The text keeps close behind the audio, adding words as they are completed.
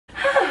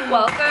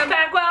Welcome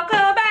back to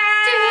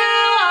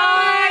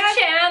our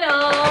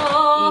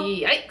channel.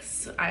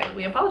 Yikes,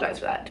 we apologize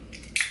for that.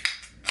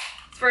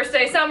 It's first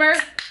day summer,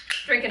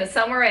 drinking a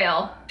summer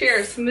ale.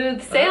 Cheers.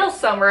 Smooth sail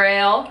summer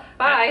ale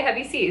by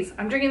Heavy Seas.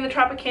 I'm drinking the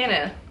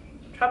Tropicana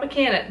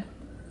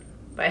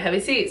by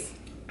Heavy Seas.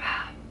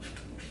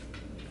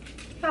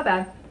 Not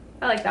bad.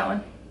 I like that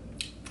one.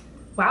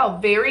 Wow,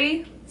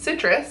 very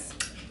citrus.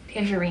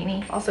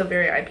 Tangerine-y. Also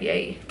very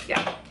IPA-y.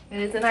 Yeah,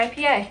 it is an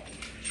IPA.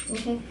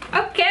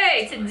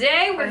 Okay,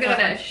 today we're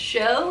gonna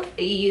show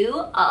you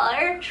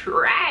our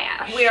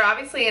trash. We are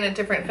obviously in a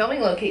different filming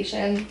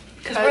location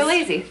because we're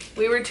lazy.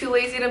 We were too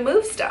lazy to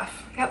move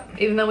stuff. Yep.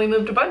 Even though we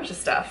moved a bunch of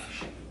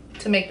stuff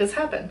to make this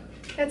happen.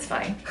 It's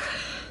fine.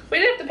 We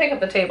didn't have to pick up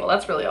the table.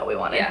 That's really all we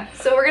wanted. Yeah.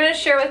 So we're gonna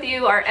share with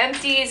you our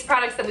empties,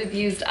 products that we've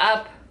used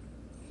up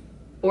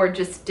or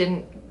just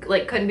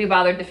couldn't be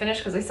bothered to finish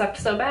because they sucked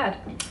so bad.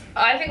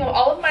 I think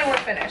all of mine were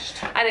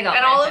finished. I think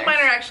all of mine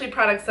are actually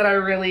products that I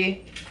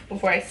really,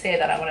 before I say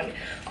that,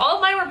 all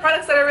of mine were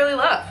products that I really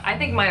love. I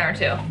think mine are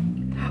too.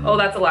 Oh,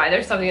 that's a lie.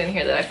 There's something in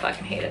here that I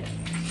fucking hated.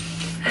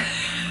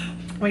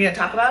 Are we gonna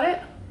talk about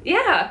it?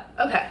 Yeah.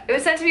 Okay. It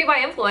was sent to me by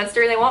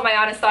Influencer. They want my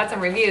honest thoughts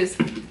and reviews.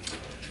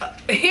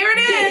 Here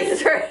it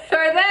is.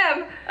 for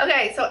them.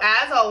 Okay, so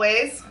as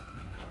always,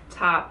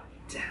 top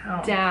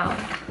down.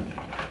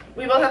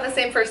 We both have the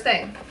same first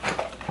thing.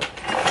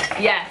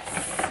 Yes.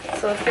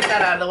 So let's get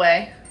that out of the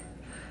way.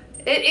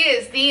 It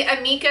is the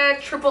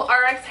Amika Triple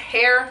RX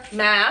Hair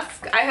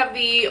Mask. I have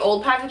the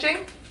old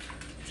packaging.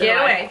 So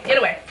get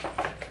away.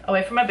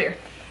 Away from my beer.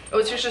 Oh,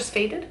 is yours just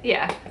faded?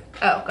 Yeah.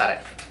 Oh, got it.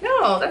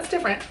 No, that's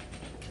different.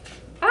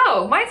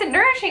 Oh, mine's a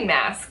nourishing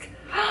mask.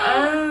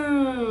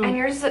 Oh. And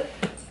yours is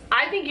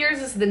I think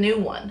yours is the new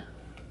one.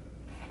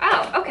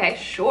 Oh, okay,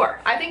 sure.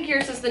 I think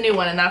yours is the new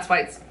one and that's why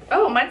it's...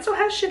 Oh, mine still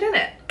has shit in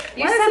it.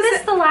 You said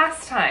this the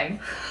last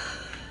time.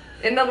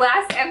 In the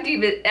last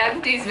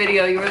empties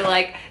video, you were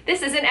like,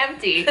 this isn't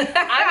empty.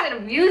 I'm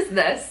gonna use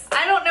this.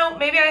 I don't know,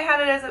 maybe I had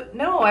it as a...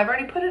 No, I've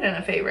already put it in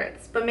a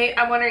favorites. But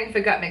I'm wondering if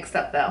it got mixed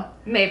up though.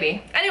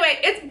 Maybe. Anyway,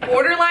 it's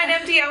borderline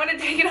empty. I'm gonna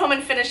take it home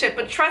and finish it,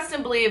 but trust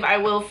and believe I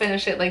will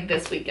finish it like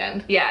this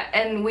weekend. Yeah,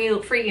 and we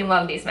freaking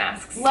love these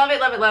masks. Love it,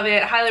 love it, love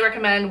it. Highly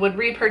recommend. Would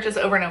repurchase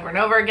over and over and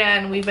over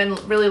again. We've been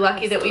really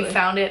lucky that we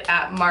found it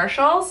at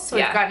Marshall's. So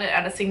we've gotten it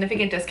at a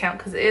significant discount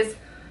because it is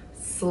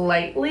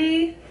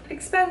slightly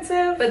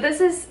expensive. But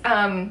this is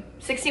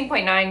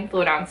 16.9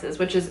 fluid ounces,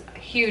 which is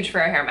huge for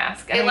a hair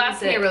mask. And it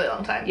lasts me a really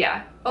long time.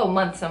 Yeah. Oh,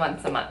 months and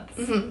months and months.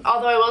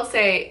 Although I will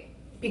say,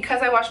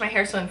 because I wash my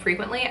hair so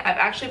infrequently, I've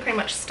actually pretty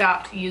much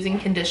stopped using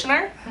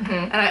conditioner.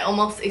 And I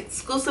almost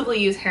exclusively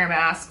use hair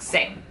masks.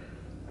 Same.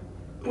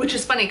 Which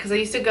is funny because I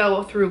used to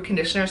go through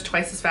conditioners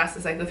twice as fast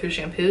as I go through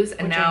shampoos,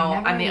 and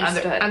now I'm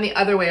the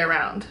other way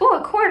around. Oh,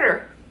 a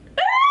quarter.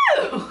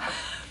 Ooh!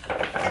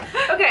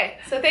 Okay,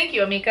 so thank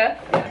you,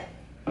 Amika.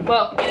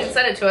 Well, you didn't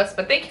send it to us,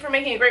 but thank you for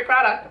making a great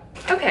product.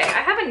 Okay,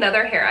 I have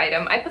another hair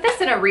item. I put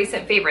this in a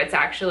recent favorites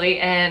actually,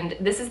 and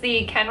this is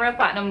the Kenra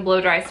Platinum Blow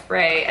Dry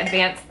Spray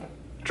Advanced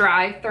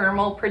Dry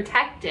Thermal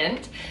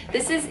Protectant.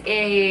 This is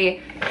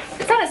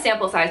it's not a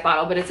sample size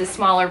bottle, but it's a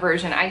smaller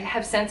version. I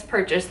have since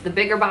purchased the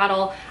bigger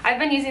bottle. I've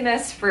been using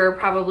this for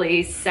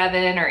probably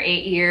 7 or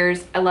 8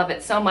 years. I love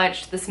it so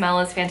much. The smell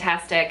is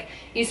fantastic.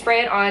 You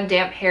spray it on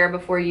damp hair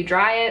before you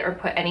dry it or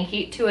put any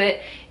heat to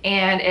it,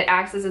 and it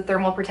acts as a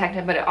thermal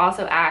protectant, but it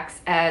also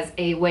acts as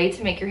a way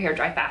to make your hair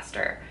dry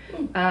faster.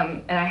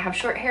 And I have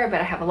short hair,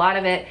 but I have a lot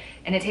of it,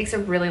 and it takes a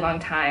really long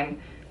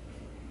time.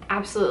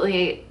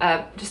 Absolutely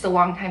just a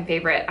long time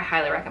favorite. I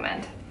highly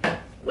recommend.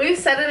 We've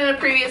said it in a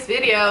previous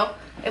video,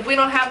 if we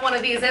don't have one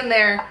of these in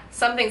there,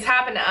 something's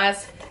happened to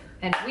us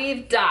and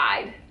we've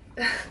died.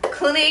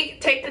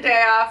 Clinique, take the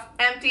day off,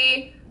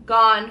 empty,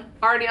 gone,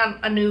 already on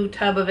a new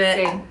tub of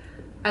it. Same.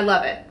 I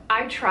love it.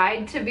 I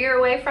tried to veer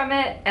away from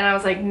it and I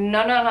was like,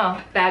 no,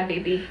 bad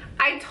baby.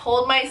 I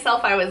told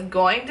myself I was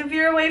going to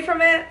veer away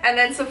from it, and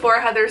then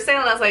Sephora had their sale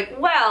and I was like,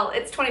 well,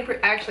 it's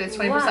 20%, actually it's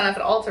 20% off at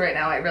Ulta right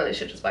now. I really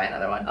should just buy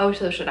another one. Oh,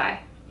 so should I.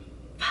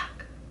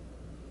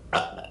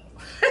 Fuck.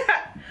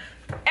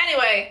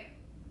 Anyway,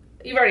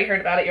 you've already heard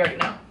about it, you already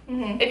know.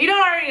 If you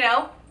don't already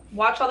know,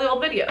 watch all the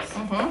old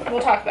videos. We'll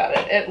talk about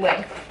it at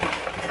length.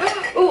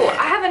 Ooh,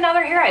 I have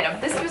another hair item.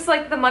 This was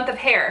like the month of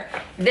hair.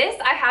 This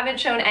I haven't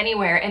shown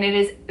anywhere, and it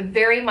is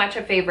very much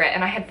a favorite,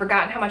 and I had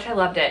forgotten how much I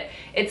loved it.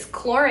 It's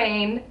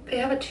chlorine. They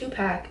have a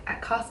 2-pack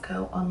at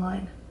Costco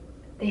online.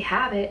 They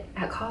have it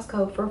at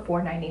Costco for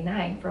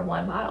 $4.99 for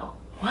one bottle.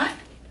 What?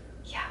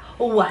 Yeah.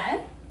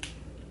 What?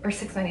 Or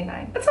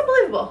 $6.99. That's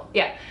unbelievable.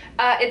 Yeah.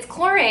 It's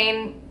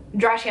chlorine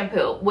dry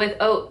shampoo with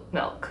oat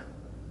milk.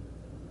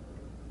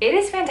 It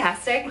is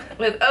fantastic.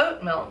 With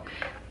oat milk.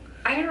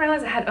 I didn't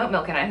realize it had oat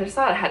milk in it. I just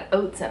thought it had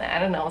oats in it. I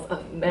didn't know it was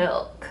oat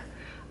milk.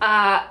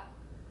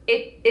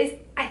 It is,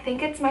 I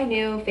think it's my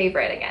new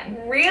favorite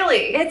again.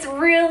 Really? It's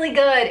really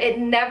good. It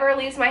never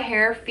leaves my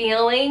hair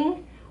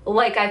feeling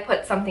like I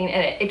put something in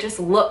it. It just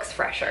looks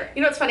fresher.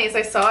 You know what's funny is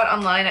I saw it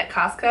online at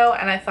Costco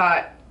and I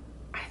thought,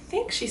 I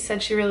think she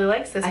said she really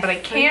likes this, but I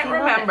can't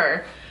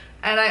remember.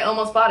 and I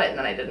almost bought it and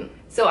then I didn't.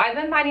 So I've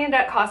been finding it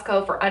at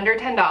Costco for under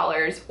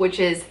 $10, which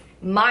is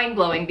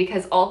mind-blowing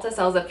because Ulta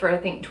sells it for I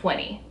think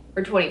 20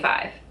 or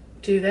 25.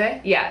 Do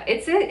they? Yeah,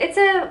 it's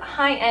a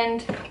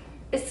high-end.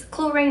 It's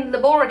Chlorine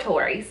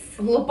Laboratories.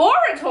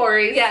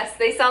 Laboratories? Yes,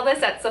 they sell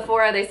this at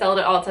Sephora, they sell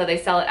it at Ulta, they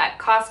sell it at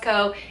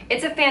Costco.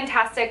 It's a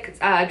fantastic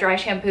dry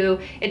shampoo.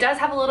 It does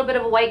have a little bit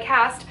of a white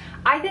cast.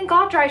 I think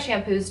all dry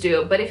shampoos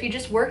do, but if you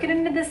just work it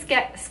into the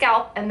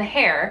scalp and the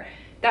hair,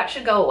 that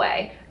should go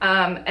away.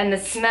 And the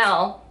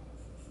smell,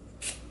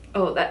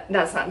 oh,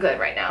 that's not good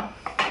right now.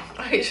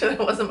 Are you sure that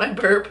wasn't my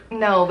burp?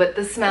 No, but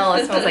the smell,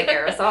 it smells like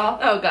aerosol.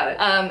 Oh, got it.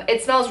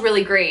 It smells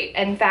really great.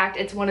 In fact,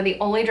 it's one of the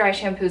only dry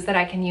shampoos that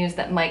I can use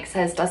that Mike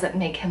says doesn't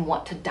make him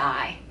want to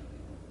die.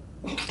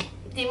 Do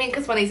you mean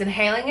because when he's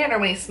inhaling it or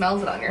when he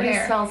smells it on your hair? When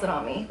he smells it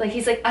on me. Like,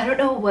 he's like, I don't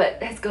know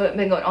what has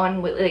been going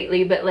on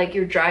lately, but like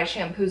your dry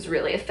shampoo's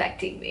really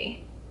affecting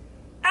me.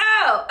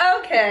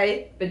 Oh,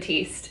 okay.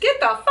 Batiste. Get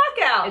the fuck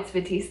out. It's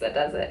Batiste that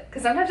does it.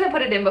 Because sometimes I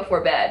put it in before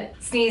bed.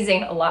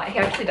 Sneezing a lot. He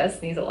actually does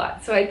sneeze a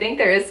lot. So I think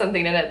there is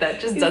something in it that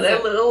just doesn't. He's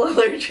a little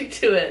allergic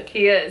to it.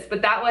 He is.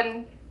 But that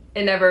one,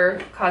 it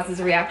never causes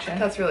a reaction.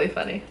 That's really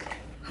funny.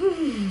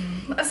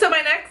 So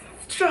my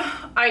next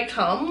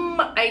items,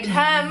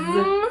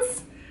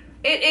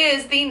 it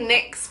is the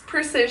NYX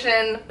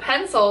Precision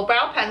Pencil,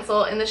 brow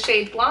pencil in the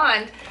shade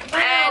Blonde. Wow.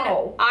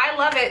 And I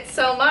love it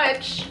so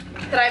much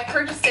that I've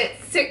purchased it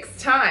 6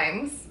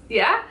 times.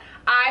 Yeah?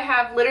 I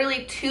have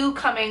literally 2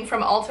 coming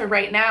from Ulta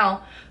right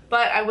now,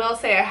 but I will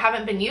say I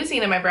haven't been using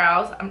it in my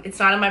brows. It's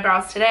not in my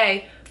brows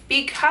today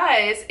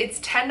because it's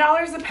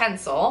 $10 a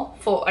pencil.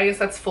 I guess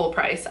that's full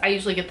price. I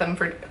usually get them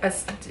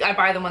I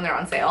buy them when they're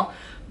on sale.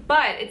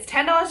 But it's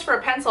 $10 for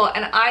a pencil,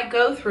 and I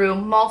go through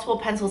multiple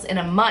pencils in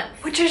a month.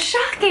 Which is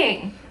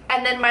shocking.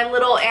 And then my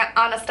little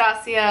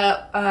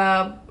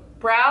Anastasia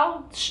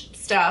brow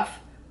stuff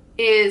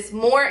is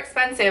more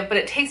expensive, but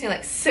it takes me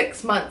like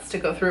 6 months to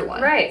go through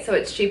one. Right, so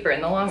it's cheaper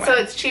in the long run. So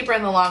it's cheaper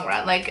in the long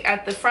run. Like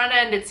at the front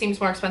end, it seems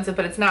more expensive,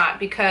 but it's not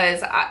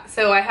because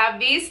so I have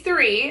these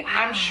 3. Wow.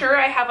 I'm sure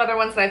I have other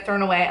ones that I've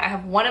thrown away. I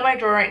have 1 in my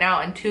drawer right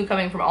now and 2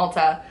 coming from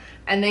Ulta,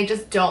 and they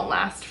just don't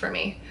last for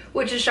me.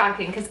 Which is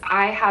shocking because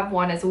I have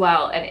one as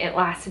well, and it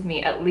lasted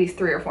me at least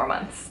 3 or 4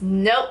 months.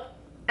 Nope.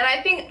 And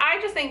I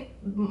just think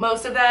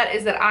most of that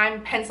is that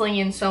I'm penciling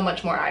in so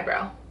much more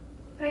eyebrow.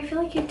 But I feel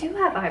like you do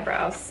have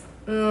eyebrows.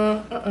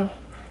 Nowhere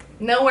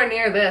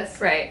near this.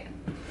 Right.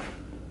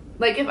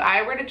 Like if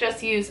I were to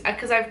just use,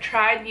 because I've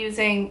tried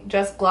using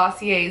just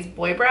Glossier's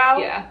Boy Brow.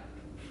 Yeah.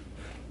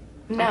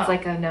 No. It's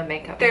like a no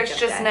makeup. I just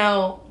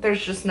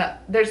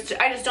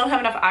don't have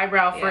enough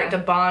eyebrow for it to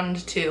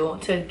bond to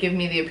give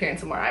me the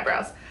appearance of more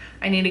eyebrows.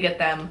 I need to get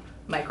them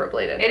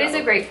microbladed. It is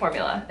a great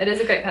formula. It is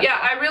a great pencil.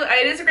 Yeah,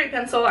 it is a great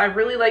pencil. I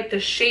really like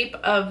the shape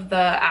of the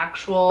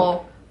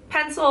actual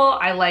pencil.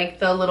 I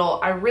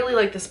really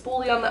like the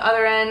spoolie on the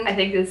other end. I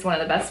think it's one of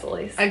the best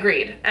spoolies.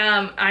 Agreed.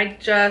 But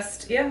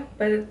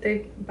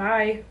they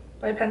buy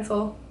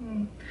pencil.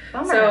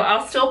 Bummer. So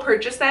I'll still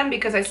purchase them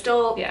because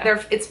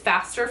it's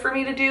faster for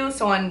me to do.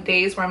 So on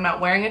days where I'm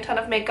not wearing a ton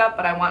of makeup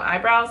but I want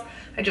eyebrows,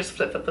 I just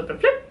flip.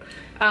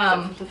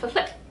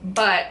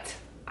 But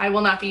I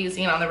will not be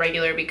using it on the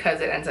regular because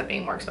it ends up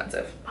being more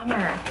expensive.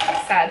 Bummer.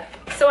 Sad.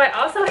 So I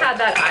also had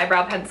that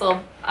eyebrow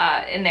pencil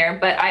in there,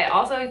 but I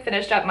also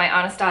finished up my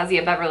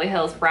Anastasia Beverly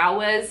Hills Brow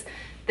Wiz.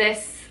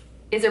 This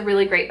is a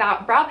really great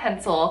brow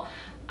pencil,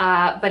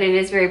 but it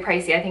is very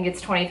pricey. I think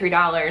it's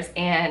 $23,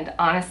 and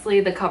honestly,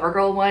 the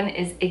CoverGirl one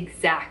is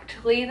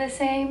exactly the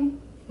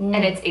same,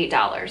 and it's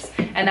 $8,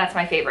 and that's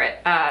my favorite.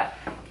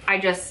 I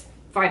just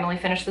finally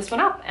finished this one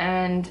up,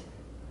 and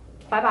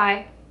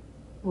bye-bye.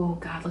 Oh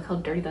God, look how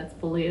dirty that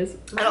spoolie is.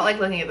 I don't like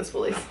looking at the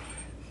spoolies.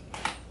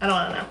 I don't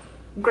want to know.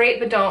 Great,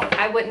 but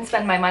I wouldn't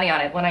spend my money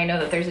on it when I know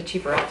that there's a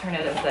cheaper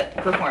alternative that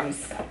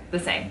performs the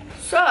same.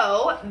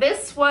 So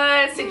this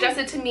was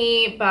suggested to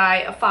me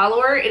by a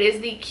follower. It is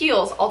the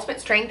Kiehl's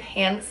Ultimate Strength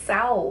Hand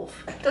Salve.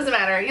 Doesn't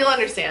matter, you'll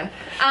understand.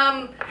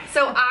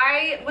 So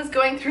I was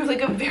going through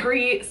like a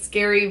very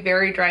scary,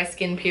 very dry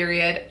skin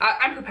period.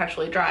 I'm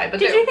perpetually dry,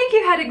 but Did you think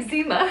you had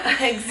eczema?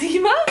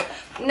 Eczema?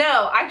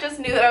 No, I just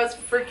knew that I was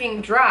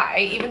freaking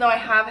dry, even though I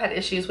have had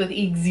issues with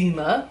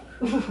eczema.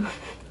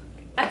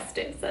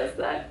 Esther says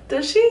that.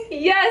 Does she?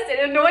 Yes, it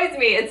annoys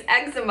me. It's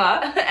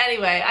eczema.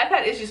 Anyway, I've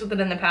had issues with it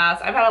in the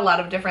past. I've had a lot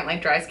of different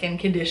like dry skin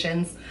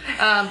conditions.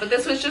 But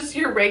this was just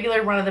your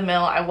regular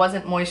run-of-the-mill. I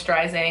wasn't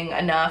moisturizing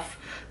enough.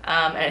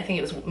 And I think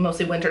it was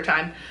mostly winter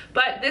time.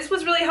 But this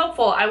was really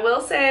helpful. I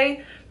will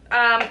say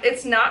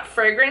it's not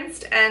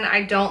fragranced and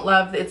I don't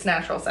love its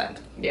natural scent.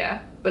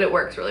 Yeah, but it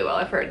works really well.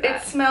 I've heard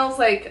that. It smells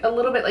like a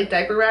little bit like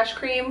diaper rash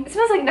cream. It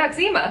smells like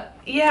Noxzema.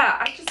 Yeah,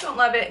 I just don't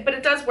love it, but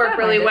it does work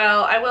really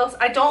well.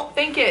 I don't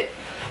think it,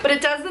 but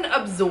it doesn't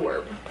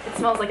absorb. It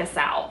smells like a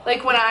salve.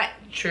 Like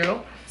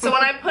true. So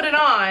when I put it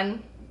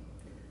on,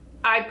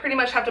 I pretty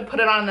much have to put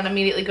it on and then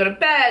immediately go to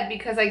bed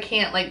because I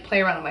can't like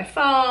play around on my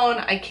phone.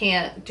 I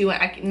can't do it.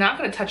 I'm not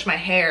gonna touch my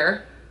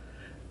hair.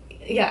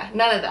 Yeah,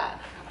 none of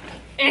that.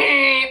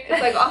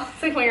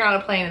 It's like when you're on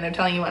a plane and they're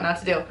telling you what not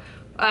to do.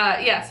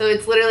 Yeah, so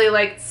it's literally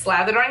like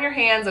slathered on your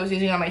hands. I was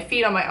using it on my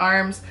feet, on my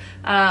arms.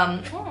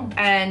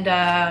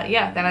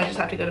 Yeah, then I just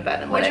have to go to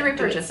bed and Where'd you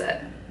repurchase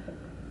it?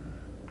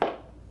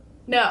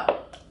 No.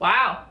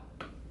 Wow.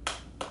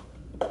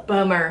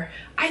 Bummer.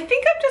 I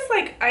think I'm just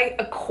like, I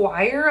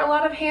acquire a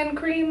lot of hand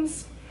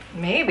creams.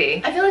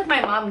 Maybe. I feel like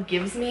my mom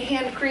gives me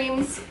hand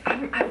creams.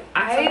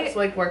 I just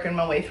like working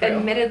my way through.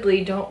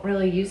 Admittedly don't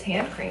really use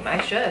hand cream.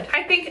 I should.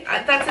 I think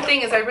that's the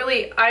thing is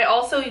I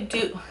also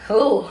do.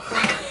 Oh.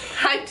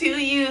 I do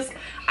use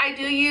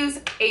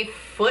a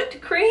foot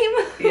cream.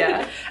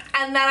 Yeah.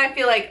 And then I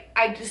feel like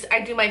I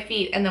do my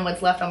feet, and then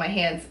what's left on my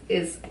hands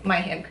is my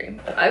hand cream.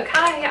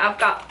 Okay, I've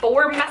got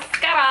 4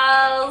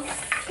 mascaras.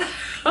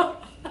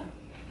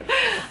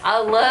 I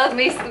love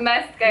me some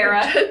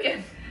mascara. You're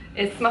joking.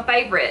 It's my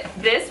favorite.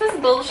 This was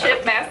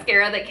bullshit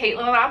mascara that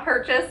Caitlin and I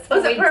purchased.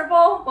 Was it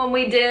purple? When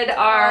we did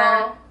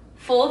our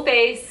full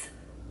face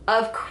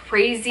of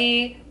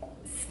crazy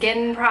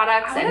skin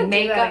products and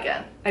makeup. Do that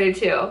again. I do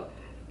too.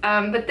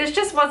 But this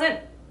just wasn't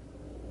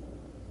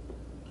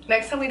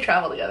Next time we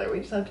travel together, we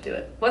just have to do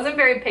it. Wasn't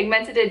very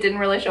pigmented. It didn't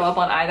really show up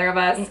on either of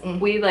us.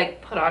 We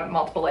like put on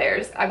multiple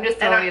layers. I'm just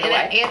throwing it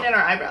away. And in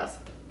our eyebrows.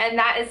 And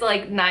that is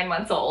like 9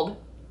 months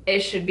old.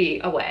 It should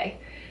be away.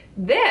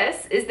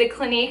 This is the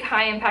Clinique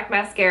High Impact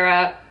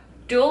Mascara,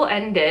 dual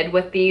ended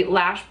with the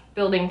lash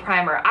building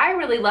primer. I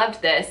really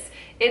loved this.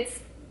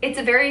 It's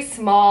a very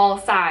small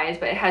size,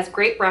 but it has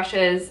great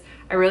brushes.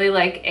 I really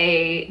like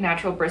a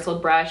natural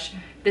bristled brush.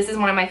 This is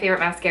one of my favorite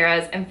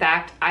mascaras. In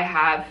fact, I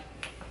have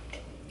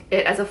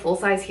it as a full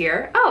size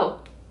here. Oh,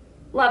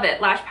 love it.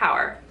 Lash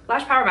Power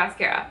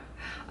mascara.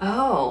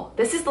 Oh,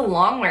 this is the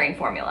long wearing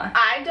formula.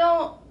 I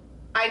don't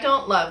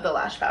love the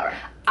Lash Power.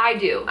 I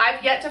do.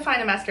 I've yet to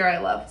find a mascara I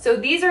love. So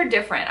these are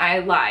different. I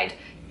lied.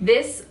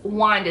 This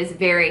wand is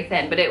very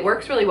thin, but it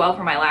works really well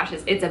for my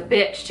lashes. It's a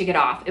bitch to get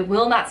off. It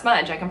will not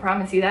smudge, I can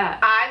promise you that.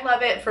 I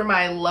love it for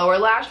my lower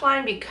lash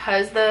line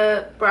because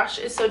the brush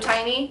is so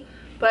tiny,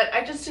 but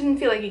I just didn't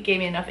feel like it gave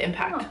me enough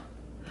impact. Oh.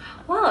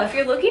 Well, if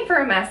you're looking for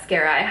a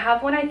mascara, I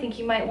have one I think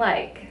you might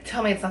like.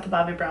 Tell me it's not the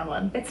Bobbi Brown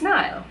one. It's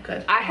not. Oh,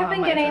 good. I have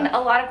been getting a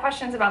lot of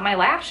questions about my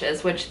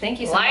lashes, which thank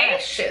you so much.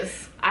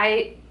 Lashes.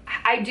 I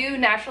do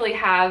naturally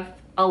have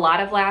a lot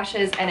of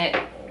lashes, and it,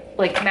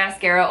 like,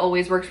 mascara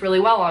always works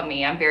really well on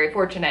me. I'm very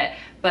fortunate.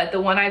 But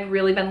the one I've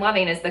really been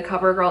loving is the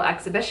CoverGirl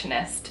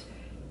Exhibitionist.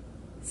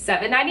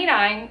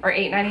 $7.99 or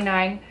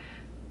 $8.99.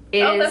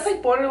 Oh, that's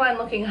like borderline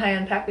looking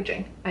high-end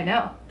packaging. I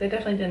know. They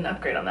definitely did an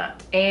upgrade on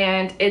that.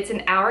 And it's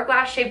an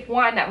hourglass shaped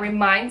wand that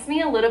reminds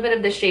me a little bit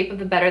of the shape of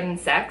the Better Than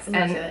Sex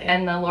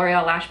and the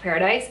L'Oreal Lash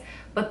Paradise.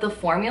 But the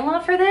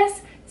formula for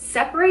this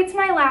separates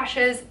my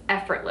lashes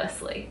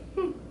effortlessly.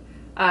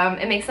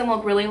 It makes them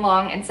look really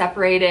long and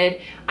separated.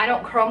 I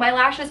don't curl my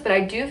lashes, but I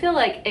do feel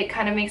like it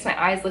kind of makes my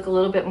eyes look a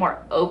little bit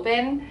more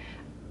open,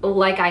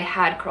 like I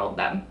had curled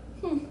them.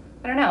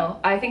 I don't know.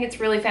 I think it's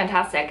really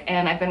fantastic,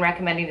 and I've been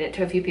recommending it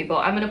to a few people.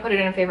 I'm going to put it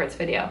in a favorites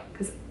video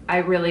because I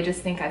really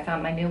just think I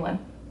found my new one.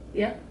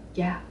 Yeah?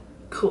 Yeah.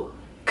 Cool.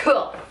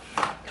 Cool.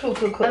 Cool,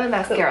 cool, cool. I'm a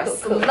mascara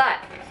slut.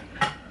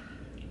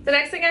 The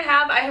next thing I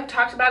have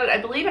talked about it, I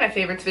believe, in a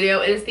favorites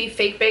video. It is the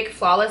Fake Bake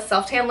Flawless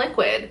Self-Tan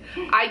Liquid.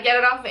 I get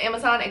it off of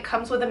Amazon. It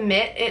comes with a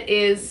mitt. It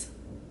is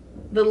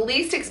the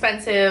least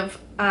expensive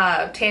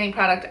tanning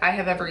product I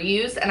have ever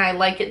used, and I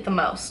like it the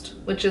most,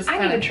 which is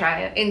kind of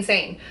try it.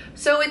 Insane.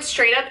 So it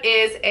straight up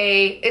is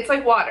it's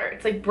like water.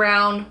 It's like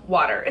brown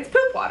water. It's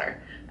poop water.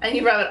 And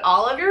you rub it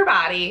all over your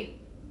body.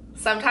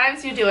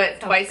 Sometimes you do it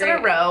twice in a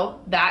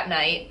row that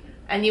night,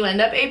 and you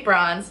end up a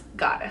bronze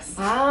goddess.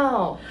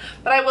 Wow.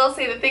 But I will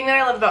say the thing that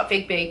I love about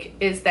Fake Bake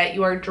is that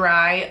you are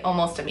dry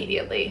almost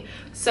immediately.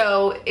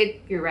 So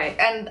you're right.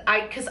 And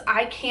because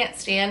I can't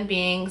stand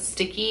being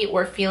sticky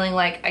or feeling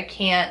like I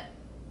can't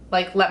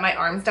like let my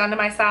arms down to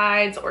my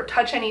sides or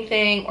touch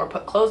anything or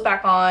put clothes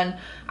back on.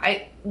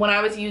 When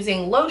I was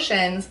using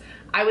lotions,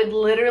 I would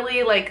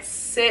literally like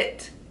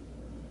sit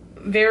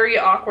very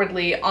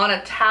awkwardly on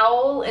a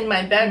towel in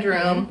my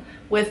bedroom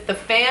with the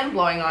fan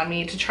blowing on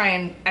me to try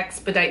and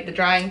expedite the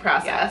drying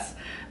process.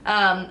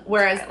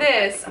 Whereas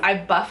this, I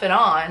buff it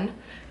on,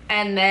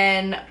 and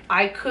then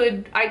I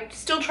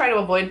still try to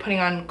avoid putting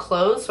on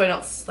clothes so I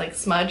don't like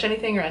smudge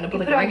anything or end up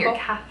with like a wrinkle. Your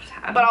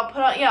caftan. But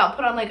I'll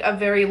put on like a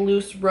very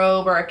loose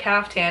robe or a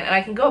caftan, and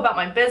I can go about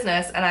my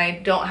business, and I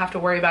don't have to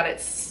worry about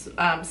it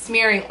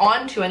smearing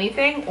onto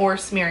anything or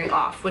smearing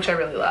off, which I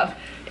really love.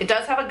 It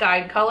does have a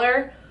guide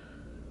color.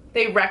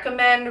 They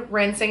recommend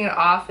rinsing it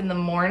off in the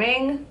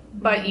morning,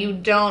 but you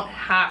don't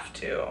have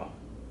to.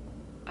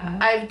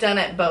 I've done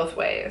it both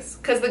ways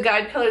because the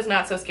guide color is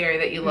not so scary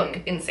that you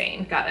look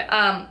insane. Got it.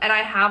 And I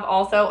have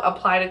also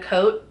applied a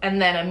coat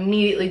and then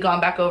immediately gone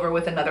back over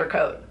with another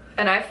coat.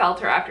 And I felt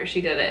her after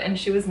she did it, and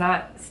she was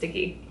not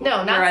sticky.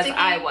 No, not whereas sticky.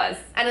 I was.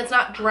 And it's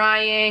not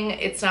drying.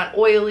 It's not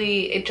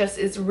oily. It just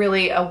is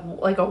really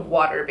like a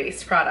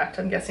water-based product.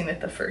 I'm guessing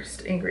that the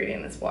first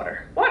ingredient is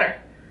water.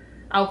 Water.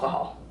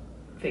 Alcohol.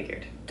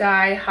 Figured.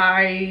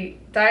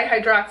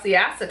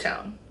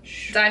 Dihydroxyacetone.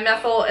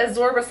 Dimethyl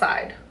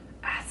azorbicide.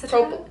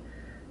 Acetone?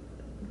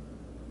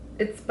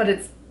 But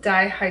it's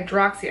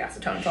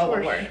dihydroxyacetone. It's all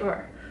one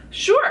word.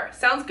 Sure,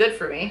 sounds good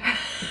for me.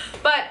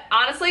 But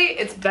honestly,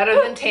 it's better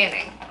than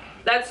tanning.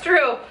 That's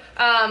true.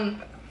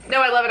 No,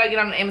 I love it. I get it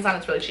on Amazon.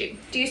 It's really cheap.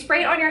 Do you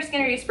spray it on your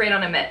skin or do you spray it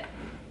on a mitt?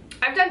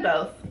 I've done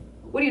both.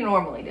 What do you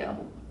normally do?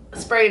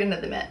 Spray it into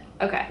the mitt.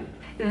 Okay.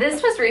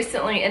 This was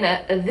recently in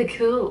a The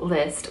Cool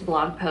List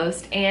blog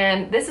post,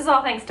 and this is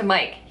all thanks to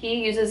Mike.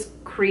 He uses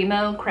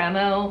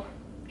Cremo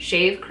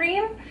shave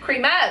cream.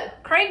 Cremo.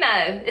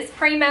 It's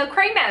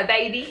Cremo,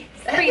 baby.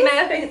 It's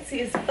Cremo.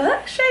 Fancy as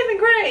fuck, shaving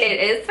cream.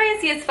 It is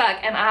fancy as fuck,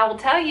 and I will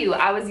tell you,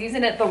 I was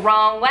using it the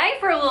wrong way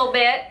for a little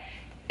bit.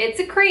 It's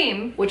a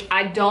cream, which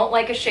I don't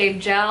like a shave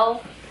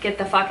gel. Get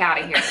the fuck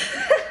out of here.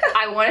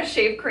 I want a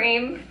shave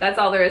cream. That's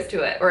all there is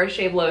to it, or a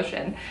shave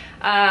lotion.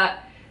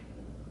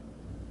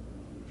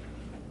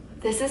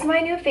 This is my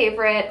new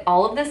favorite.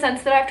 All of the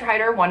scents that I've tried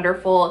are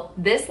wonderful.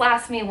 This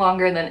lasts me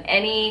longer than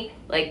any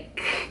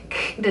like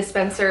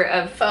dispenser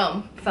of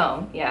foam,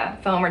 yeah,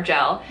 foam or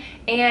gel.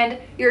 And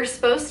you're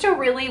supposed to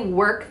really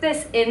work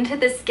this into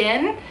the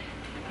skin.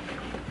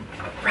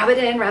 Rub it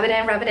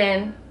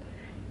in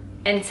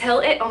until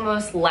it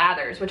almost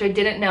lathers, which I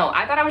didn't know.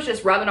 I thought I was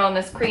just rubbing on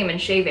this cream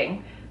and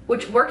shaving,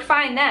 which worked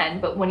fine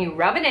then, but when you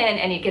rub it in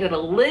and you get it a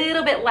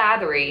little bit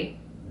lathery,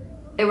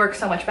 it works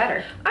so much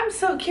better. I'm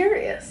so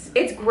curious.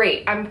 It's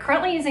great. I'm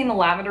currently using the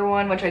lavender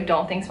one, which I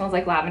don't think smells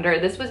like lavender.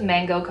 This was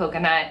mango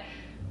coconut.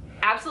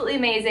 Absolutely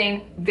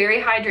amazing,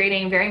 very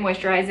hydrating, very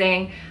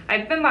moisturizing.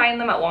 I've been buying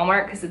them at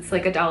Walmart because it's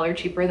like $1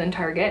 cheaper than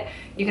Target.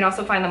 You can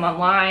also find them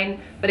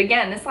online. But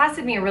again, this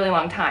lasted me a really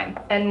long time.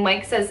 And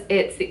Mike says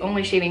it's the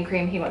only shaving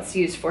cream he wants to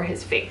use for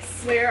his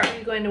face. Where are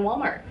you going to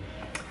Walmart?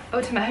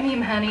 Oh,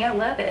 Timonium, honey, I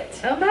love it.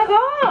 Oh my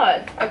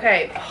God.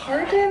 Okay,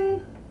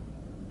 pardon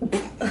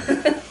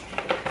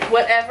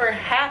whatever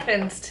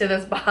happens to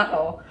this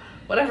bottle.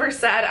 Whatever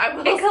said,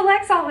 it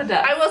collects all the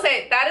dust. I will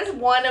say that is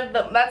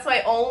that's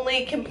my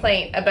only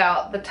complaint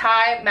about the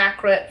Thai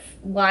Macrit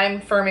Lime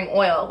Firming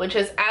Oil, which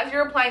is as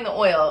you're applying the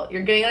oil,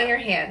 you're getting it on your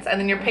hands, and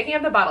then you're picking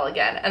up the bottle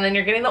again, and then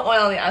you're getting the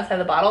oil on the outside of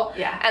the bottle.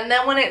 Yeah. And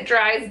then when it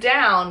dries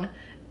down,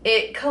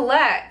 it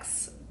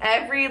collects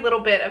every little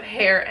bit of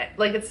hair.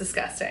 Like, it's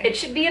disgusting. It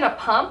should be in a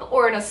pump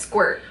or in a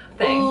squirt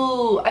thing.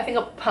 Ooh, I think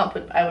a pump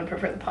I would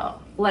prefer the pump.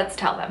 Let's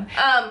tell them.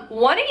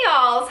 One of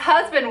y'all's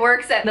husband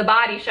works at the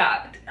Body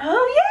Shop.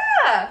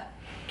 Oh yeah.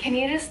 Can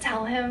you just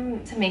tell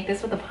him to make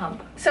this with a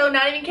pump? So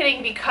not even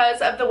kidding,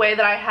 because of the way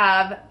that I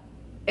have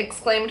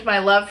exclaimed my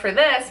love for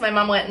this, my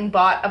mom went and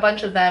bought a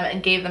bunch of them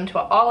and gave them to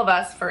all of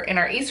us in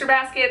our Easter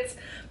baskets.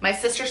 My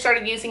sister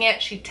started using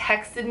it. She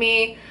texted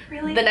me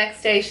the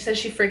next day. She says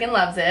she freaking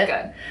loves it.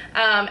 Good.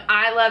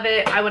 I love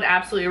it. I would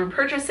absolutely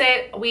repurchase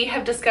it. We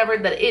have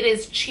discovered that it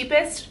is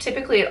cheapest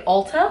typically at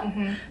Ulta.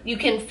 Mm-hmm. You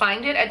can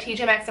find it at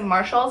TJ Maxx and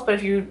Marshalls, but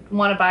if you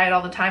want to buy it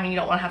all the time and you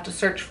don't want to have to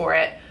search for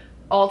it,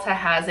 Ulta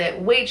has it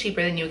way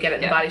cheaper than you would get it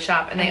in the Body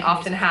Shop, and they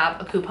often have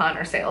a coupon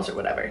or sales or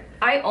whatever.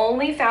 I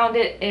only found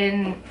it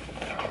in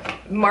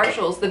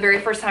Marshalls the very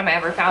first time I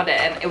ever found it,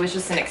 and it was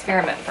just an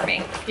experiment for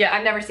me. Yeah.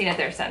 I've never seen it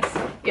there since.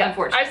 Yeah,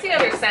 unfortunately. I've seen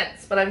other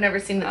scents, but I've never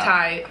seen the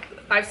Thai.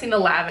 I've seen the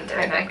lavender.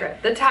 Thai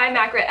Macrit. The Thai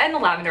Macrit and the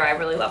lavender, I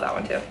really love that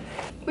one too.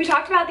 We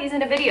talked about these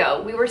in a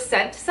video. We were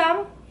sent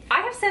some.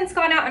 I have since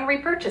gone out and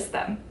repurchased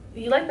them.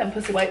 You like them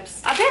pussy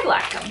wipes? I did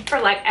like them for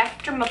like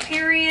after my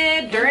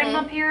period, during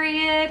my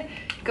period,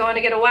 going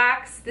to get a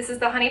wax. This is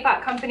the Honey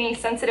Pot Company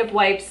Sensitive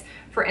Wipes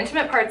for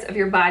intimate parts of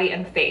your body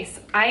and face.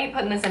 I ain't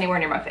putting this anywhere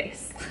near my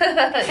face.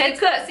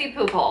 Kids could see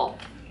poop hole.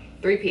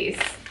 3-piece.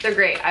 They're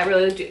great. I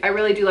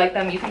really do like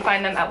them. You can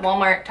find them at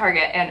Walmart,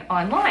 Target, and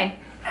online.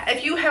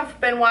 If you have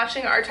been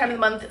watching Our Time of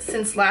the Month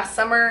since last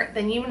summer,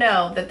 then you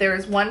know that there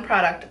is one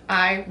product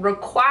I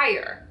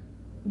require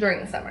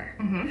during the summer,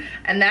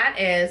 and that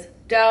is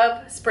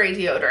Dove Spray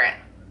Deodorant.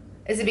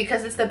 Is it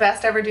because it's the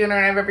best ever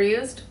deodorant I've ever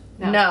used?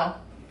 No,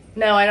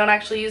 I don't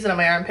actually use it on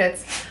my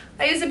armpits.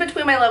 I use it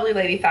between my lovely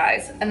lady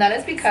thighs, and that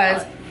is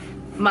because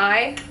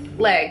my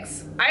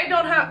legs,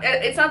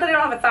 it's not that I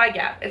don't have a thigh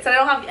gap, it's that I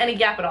don't have any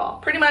gap at all.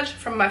 Pretty much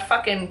from my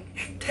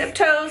fucking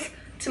tiptoes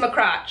to my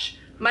crotch,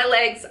 my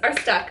legs are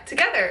stuck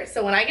together.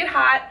 So when I get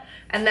hot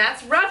and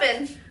that's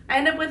rubbing, I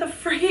end up with a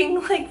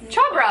freaking like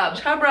chub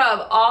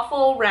rub,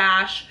 awful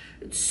rash.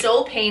 It's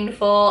so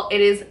painful.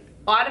 It is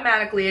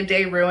automatically a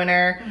day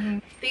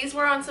ruiner. These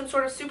were on some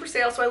sort of super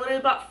sale, so I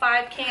literally bought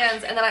 5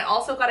 cans, and then I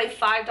also got a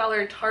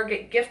 $5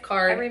 Target gift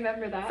card. I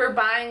remember that. For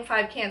buying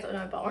 5 cans. Oh no,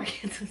 I bought more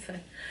cans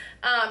instead.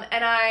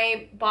 And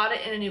I bought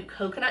it in a new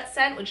coconut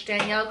scent, which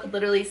Danielle could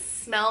literally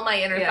smell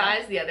my inner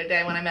thighs the other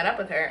day when I met up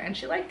with her, and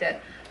she liked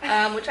it,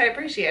 which I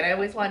appreciate. I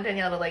always want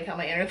Danielle to like how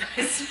my inner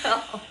thighs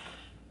smell.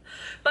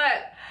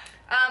 But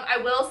I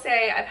will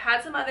say I've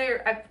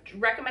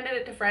recommended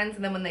it to friends,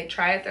 and then when they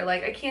try it, they're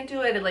like, I can't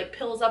do it. It like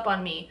pills up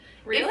on me.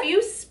 Really? If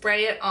you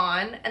spray it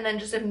on and then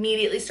just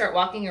immediately start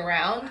walking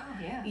around,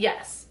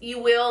 yes, you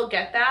will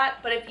get that.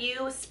 But if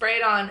you spray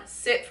it on,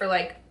 sit for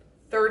like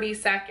 30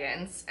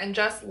 seconds and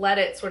just let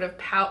it sort of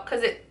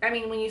because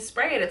when you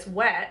spray it, it's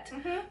wet,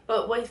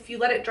 but if you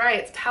let it dry,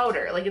 it's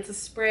powder. Like, it's a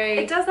spray.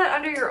 It does that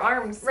under your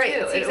arms, right, too.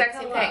 It's the exact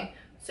same thing.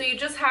 So you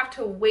just have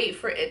to wait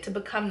for it to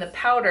become the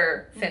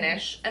powder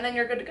finish, and then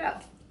you're good to go.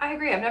 I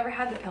agree. I've never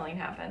had the peeling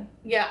happen.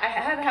 Yeah, I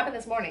had it happen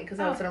this morning because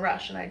I was in a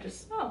rush and I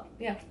just,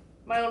 yeah,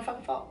 my own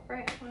fucking fault.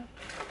 Right. Well,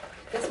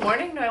 this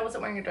morning? No, I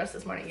wasn't wearing a dress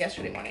this morning.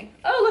 Yesterday morning.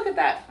 Oh, look at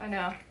that. I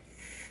know.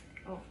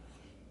 Oh.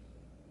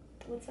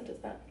 What scent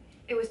is that?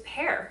 It was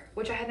pear,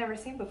 which I had never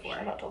seen before.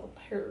 Shout out to all the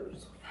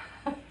pears.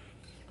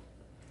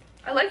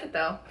 I like it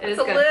though. It's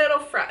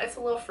a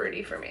little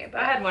fruity for me.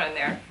 But I had one in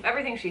there.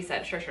 Everything she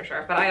said, sure.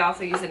 But I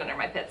also use it under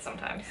my pits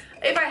sometimes.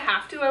 If I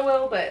have to, I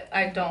will, but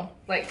I don't.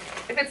 Like,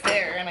 if it's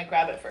there and I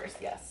grab it first,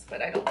 yes,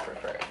 but I don't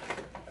prefer it.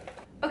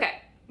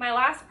 Okay, my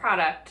last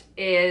product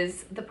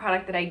is the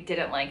product that I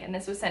didn't like, and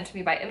this was sent to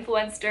me by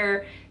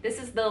Influencer. This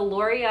is the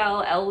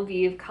L'Oreal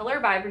Elvive Color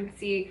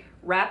Vibrancy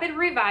Rapid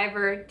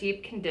Reviver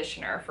Deep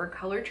Conditioner for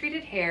color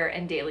treated hair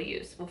and daily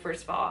use. Well,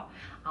 first of all,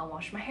 I'll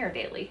wash my hair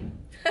daily.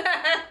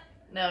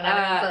 No, not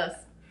even close.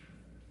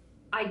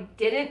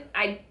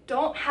 I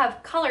don't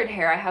have colored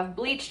hair, I have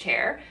bleached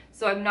hair,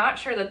 so I'm not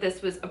sure that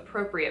this was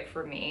appropriate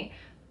for me,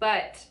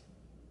 but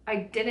I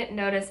didn't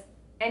notice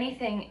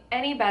anything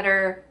any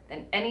better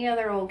than any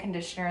other old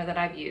conditioner that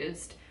I've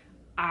used.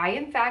 I,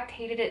 in fact,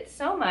 hated it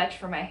so much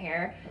for my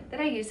hair that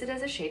I used it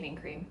as a shaving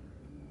cream.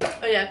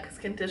 Oh yeah, because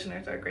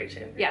conditioners are a great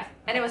shaving cream. Yeah,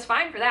 and it was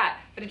fine for that,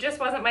 but it just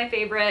wasn't my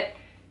favorite.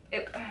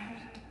 It was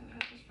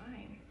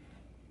fine.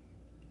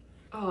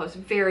 Oh, it was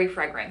very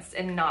fragranced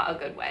in not a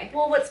good way.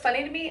 Well, what's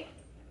funny to me,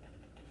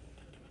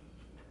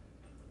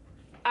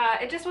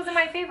 it just wasn't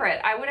my favorite.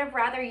 I would have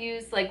rather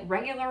used like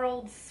regular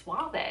old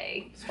Suave.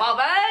 Okay,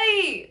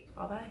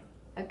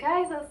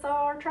 Okay, that's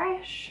all our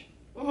trash.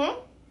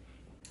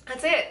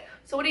 that's it.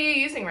 So what are you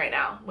using right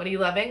now? What are you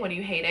loving? What are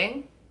you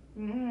hating?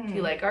 Do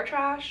you like our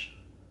trash?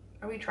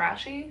 Are we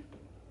trashy?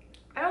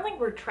 I don't think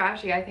we're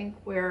trashy. I think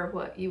we're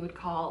what you would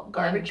call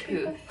Garbage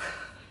uncouth.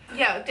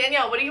 Yeah,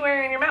 Danielle, what are you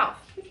wearing in your mouth?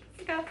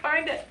 I gotta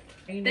find it.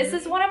 This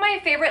is one of my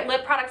favorite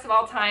lip products of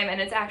all time,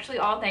 and it's actually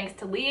all thanks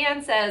to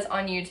Leanne Says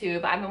on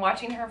YouTube. I've been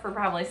watching her for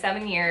probably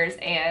 7 years,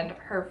 and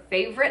her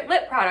favorite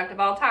lip product of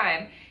all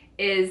time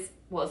is,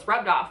 well, it's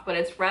rubbed off, but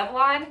it's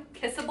Revlon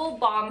Kissable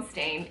Balm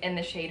Stain in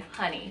the shade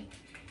Honey.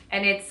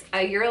 And it's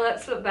a Your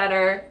Lips Look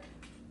Better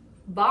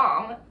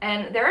balm,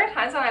 and there are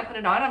times when I put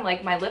it on, I'm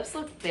like, my lips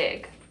look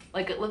big.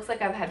 Like, it looks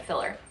like I've had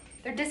filler.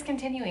 They're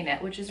discontinuing it,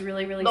 which is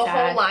really, really sad. The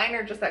whole line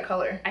or just that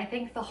color? I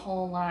think the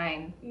whole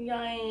line.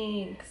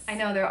 Yikes. I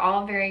know, they're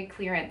all very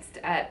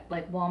clearanced at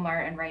like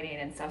Walmart and Rite Aid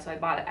and stuff, so I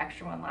bought an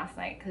extra one last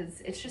night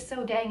because it's just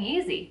so dang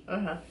easy.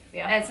 Yeah.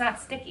 And it's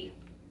not sticky.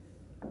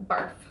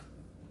 Barf.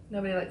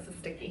 Nobody likes a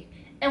sticky.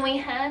 And we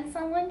had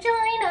someone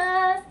join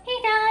us.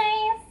 Hey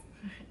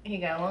guys. He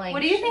got like.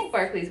 What do you think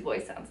Barkley's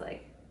voice sounds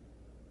like?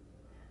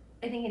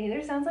 I think it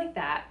either sounds like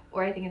that,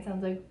 or I think it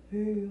sounds like,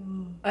 hey,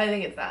 I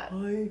think it's that.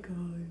 hi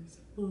guys,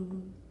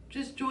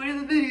 just joining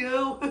the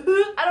video.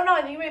 I don't know,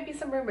 I think it might be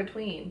somewhere in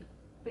between.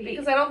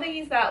 Because I don't think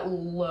he's that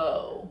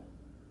low.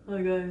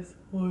 Hi guys.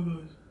 Hi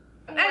guys.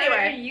 Anyway. What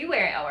are you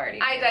wearing? Oh,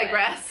 already. I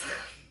digress.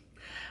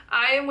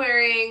 I am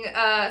wearing,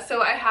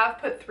 so I have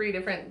put 3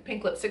 different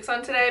pink lipsticks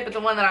on today, but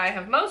the one that I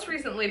have most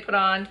recently put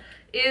on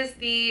is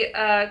the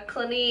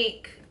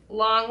Clinique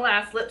Long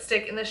Last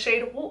Lipstick in the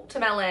shade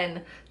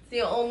Watermelon.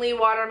 The only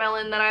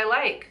watermelon that I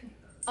like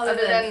other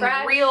than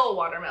fresh real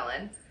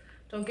watermelon.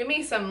 Don't give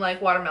me some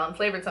like watermelon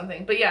flavored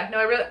something. But yeah, no,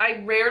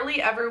 I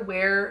rarely ever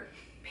wear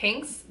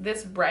pinks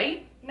this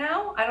bright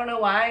now. I don't know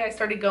why. I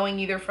started going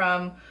either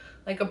from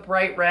like a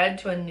bright red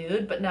to a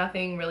nude, but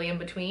nothing really in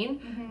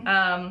between.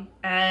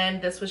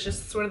 And this was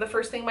just sort of the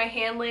first thing my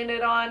hand landed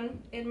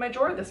on in my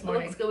drawer this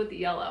morning. It looks good with the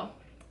yellow.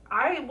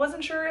 I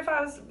wasn't sure if I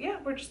was, yeah,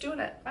 we're just doing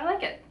it. I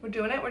like it. We're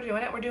doing it, we're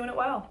doing it, we're doing it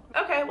well.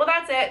 Okay, well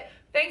that's it.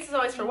 Thanks as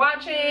always for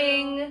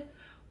watching.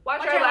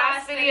 Watch our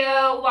last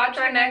video, watch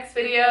our next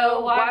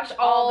video, watch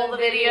all the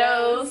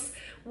videos.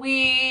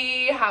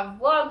 We have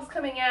vlogs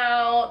coming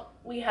out.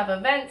 We have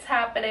events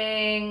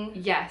happening.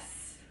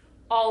 Yes.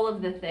 All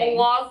of the things.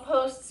 Blog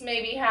posts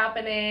may be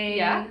happening.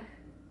 Yeah.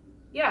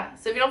 Yeah.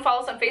 So if you don't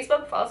follow us on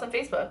Facebook, follow us on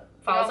Facebook.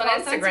 Follow us on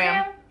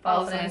Instagram.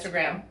 Follow us on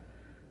Instagram.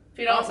 If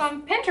you don't, follow us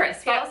on Pinterest.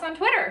 Follow us on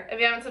Twitter. If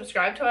you haven't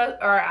subscribed to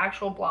our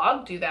actual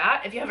blog, do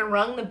that. If you haven't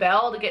rung the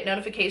bell to get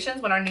notifications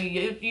when our new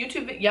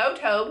YouTube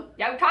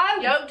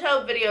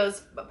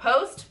videos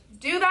post,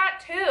 do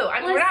that too. I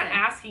mean, we're not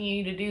asking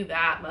you to do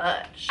that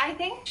much. I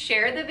think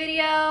share the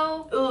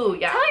video. Ooh,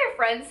 yeah. Tell your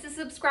friends to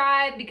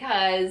subscribe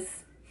because,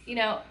 you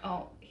know,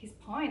 oh, he's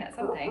pawing at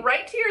something.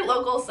 Write to your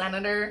local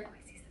senator. Oh,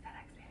 he sees the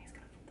FedEx man. He's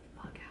gonna flip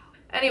the fuck out.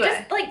 Anyway.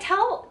 Just, like,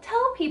 tell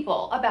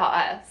people about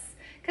us.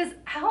 Because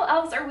how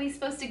else are we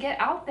supposed to get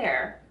out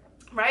there?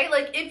 Right?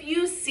 Like, if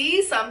you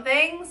see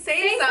something,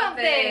 say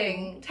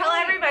something. Tell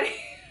everybody.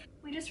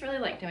 We just really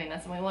like doing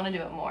this and we want to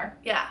do it more.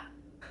 Yeah.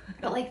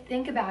 But, like,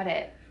 think about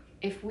it.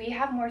 If we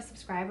have more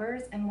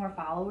subscribers and more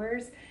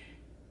followers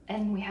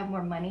and we have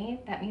more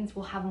money, that means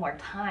we'll have more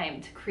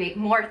time to create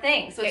more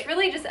things. So it's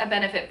really just a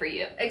benefit for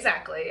you.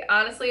 Exactly.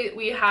 Honestly,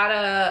 we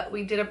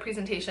did a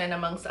presentation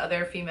amongst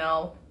other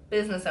female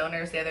business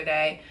owners the other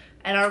day,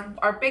 and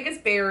our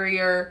biggest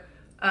barrier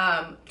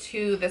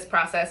to this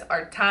process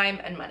are time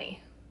and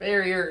money.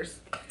 They're yours.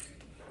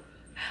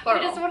 We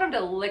just want them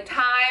to lick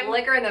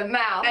liquor in the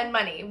mouth. And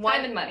money.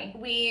 Time and money.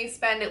 We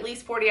spend at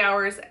least 40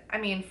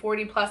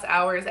 plus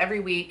hours every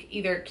week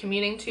either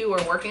commuting to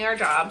or working our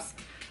jobs.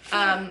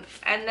 And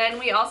then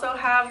we also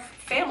have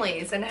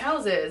families and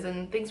houses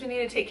and things we need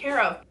to take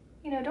care of.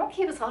 You know, don't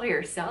keep us all to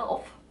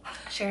yourself.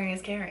 Sharing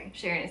is caring.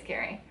 Sharing is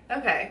caring.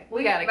 Okay.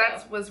 We gotta go.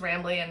 That was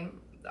rambly and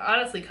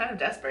honestly kind of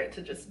desperate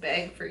to just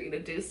beg for you to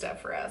do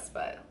stuff for us,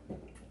 but...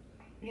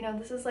 You know,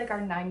 this is like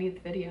our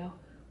 90th video.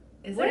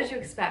 What did you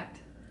expect?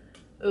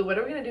 Ooh, what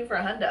are we gonna do for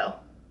a hundo?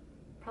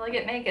 Probably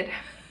get naked.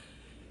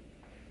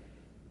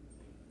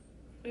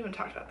 We haven't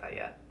talked about that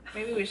yet.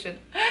 Maybe we should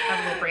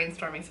have a little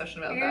brainstorming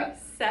session about that. You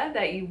said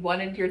that you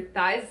wanted your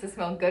thighs to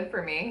smell good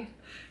for me.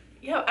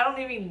 Yeah, I don't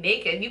need to be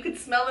naked. You could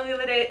smell them the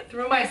other day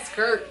through my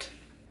skirt.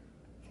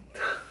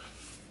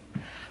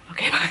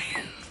 Okay, bye.